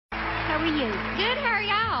are you? Good, how are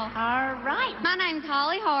y'all? All right. My name's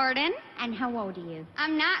Hardon. And how old are you?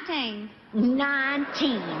 I'm 19.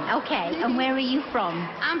 19. Okay. And where are you from?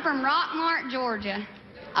 I'm from Rockmart, Georgia.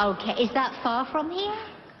 Okay. Is that far from here?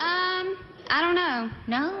 I don't know.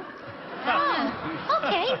 No? Oh,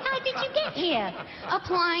 okay. How did you get here? A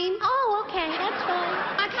plane. Oh, okay. That's fine.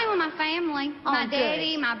 I came with my family. Oh, My good.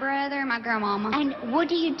 daddy, my brother, my grandmama. And what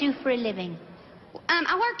do you do for a living?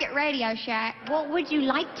 I work at Radio Shack. What would you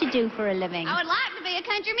like to do for a living? I would like to be a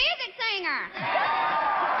country music singer.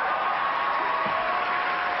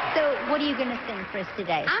 So, what are you going to sing for us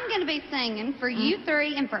today? I'm going to be singing for you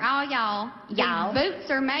three and for all y'all. Y'all? These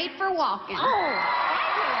boots are made for walking. Oh,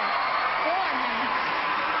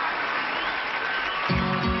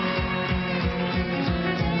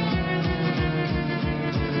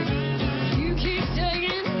 You keep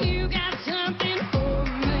saying you got something for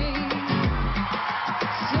me.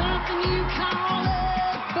 Something you call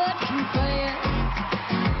love but confess.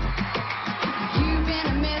 You've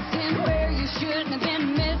been missing where you shouldn't have been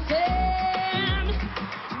missing.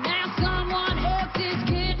 Now someone else is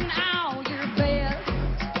getting all your best.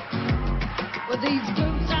 Well, these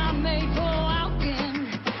boots are made for walking,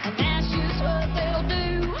 and that's just what they'll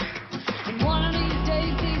do. And one of these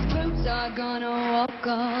days, these boots are gonna walk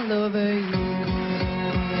all over you.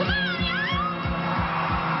 Come on, y'all!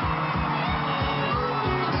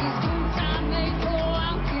 These boots are made for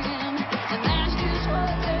walking, and that's just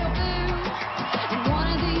what they'll do. And one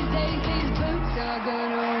of these days, these boots are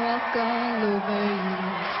gonna walk all over you.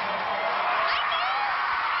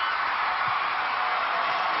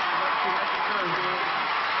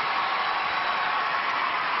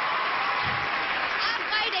 I've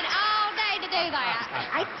waited all day to do that.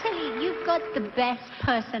 I tell you, you've got the best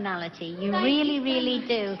personality. You Thank really, you so really much.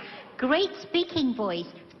 do. Great speaking voice,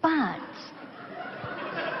 but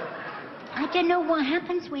I don't know what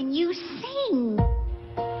happens when you sing.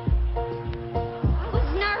 I was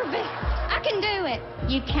nervous. I can do it.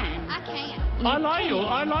 You can. I can. You I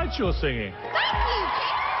can. liked your singing. Thank you,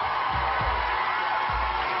 Ken.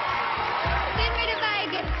 Send me to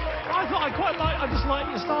Vegas. I just like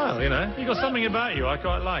your style, you know. You got something about you I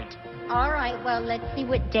quite liked. All right, well, let's see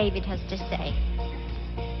what David has to say.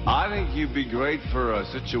 I think you'd be great for a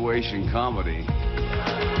situation comedy.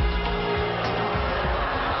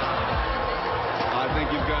 I think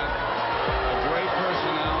you've got a great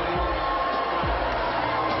personality.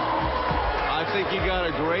 I think you got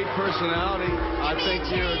a great personality. I think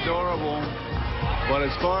you're adorable. But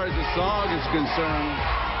as far as the song is concerned,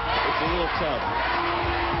 it's a little tough.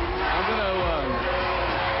 I'm gonna,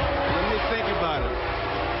 let me think about it.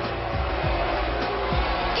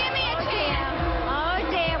 Give me a chance. Oh,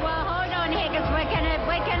 dear. Well, hold on here, because we're gonna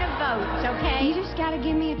vote, okay? You just gotta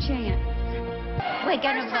give me a chance. We're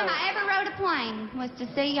gonna First time vote. I ever rode a plane was to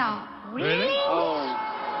see y'all. Really? Oh.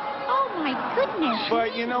 Oh, my goodness.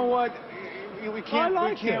 But you know what? We can't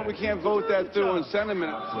vote that through in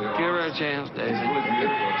sentiment. Give her a chance, Daisy.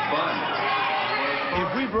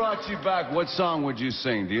 If we brought you back, what song would you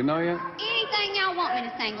sing? Do you know yet? Anything y'all want me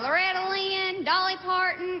to sing. Loretta Lynn, Dolly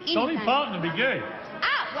Parton, anything. Dolly Parton would be good.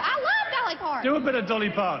 I love Dolly Parton. Do a bit of Dolly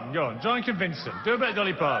Parton. Go on, try and convince them. Do a bit of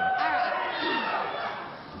Dolly Parton. All right.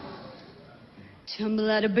 Tumble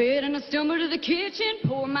out of bed and I stumble to the kitchen,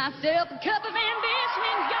 pour myself a cup of ambition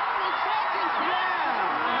and go to seconds.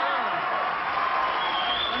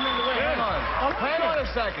 Hang on a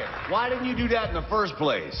second. Why didn't you do that in the first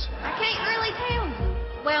place? I can't really tell you.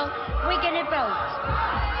 Well, we're gonna vote.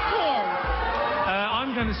 Here.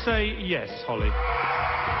 I'm going to say yes, Holly.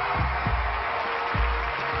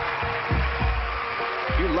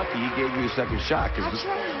 You're lucky he gave you a second shot, I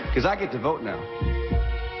tried. because I get to vote now.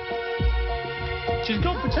 She's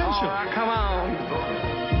got potential. Oh, come on.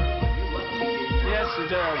 Yes, she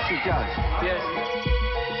does. She does. Yes.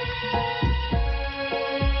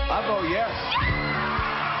 I vote yes.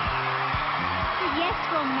 Yes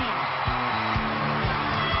from me.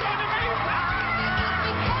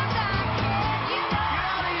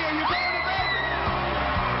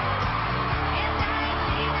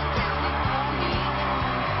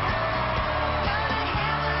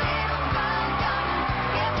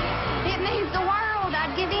 It means the world.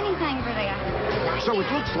 I'd give anything for that. So it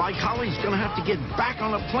looks like Holly's gonna have to get back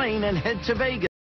on a plane and head to Vegas.